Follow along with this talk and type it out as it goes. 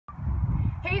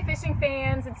Hey fishing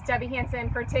fans, it's Debbie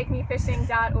Hansen for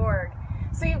TakeMeFishing.org.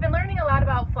 So you've been learning a lot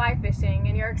about fly fishing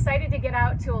and you're excited to get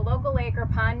out to a local lake or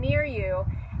pond near you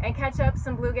and catch up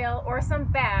some bluegill or some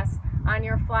bass on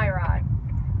your fly rod.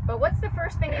 But what's the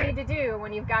first thing you need to do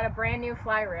when you've got a brand new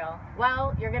fly reel?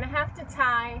 Well, you're going to have to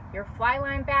tie your fly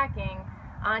line backing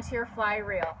onto your fly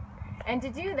reel. And to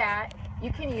do that,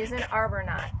 you can use an arbor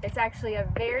knot. It's actually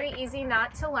a very easy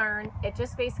knot to learn. It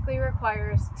just basically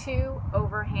requires 2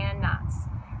 overhand knots.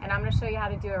 And I'm going to show you how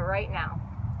to do it right now.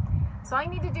 So all you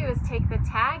need to do is take the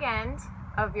tag end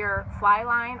of your fly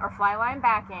line or fly line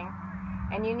backing,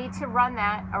 and you need to run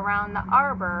that around the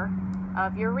arbor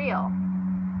of your reel.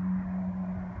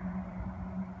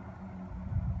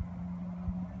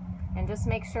 And just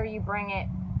make sure you bring it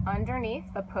underneath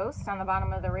the post on the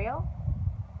bottom of the reel.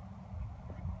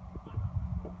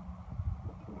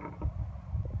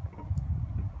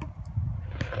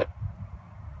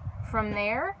 From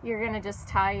there, you're going to just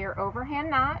tie your overhand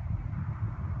knot.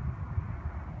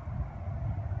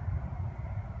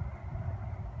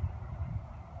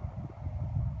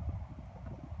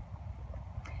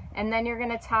 And then you're going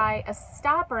to tie a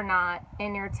stopper knot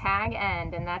in your tag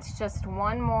end, and that's just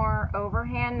one more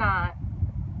overhand knot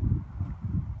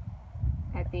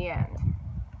at the end.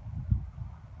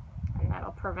 And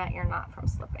that'll prevent your knot from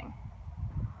slipping.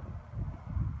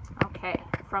 Okay,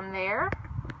 from there,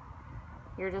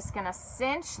 you're just going to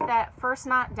cinch that first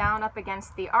knot down up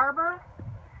against the arbor,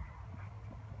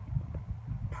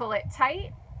 pull it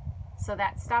tight so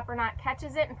that stopper knot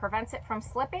catches it and prevents it from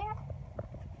slipping.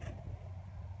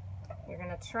 You're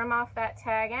going to trim off that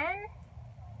tag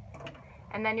end,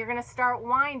 and then you're going to start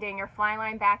winding your fly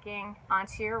line backing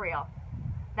onto your reel.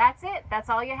 That's it. That's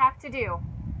all you have to do.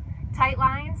 Tight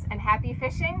lines and happy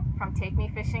fishing from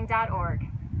TakeMeFishing.org.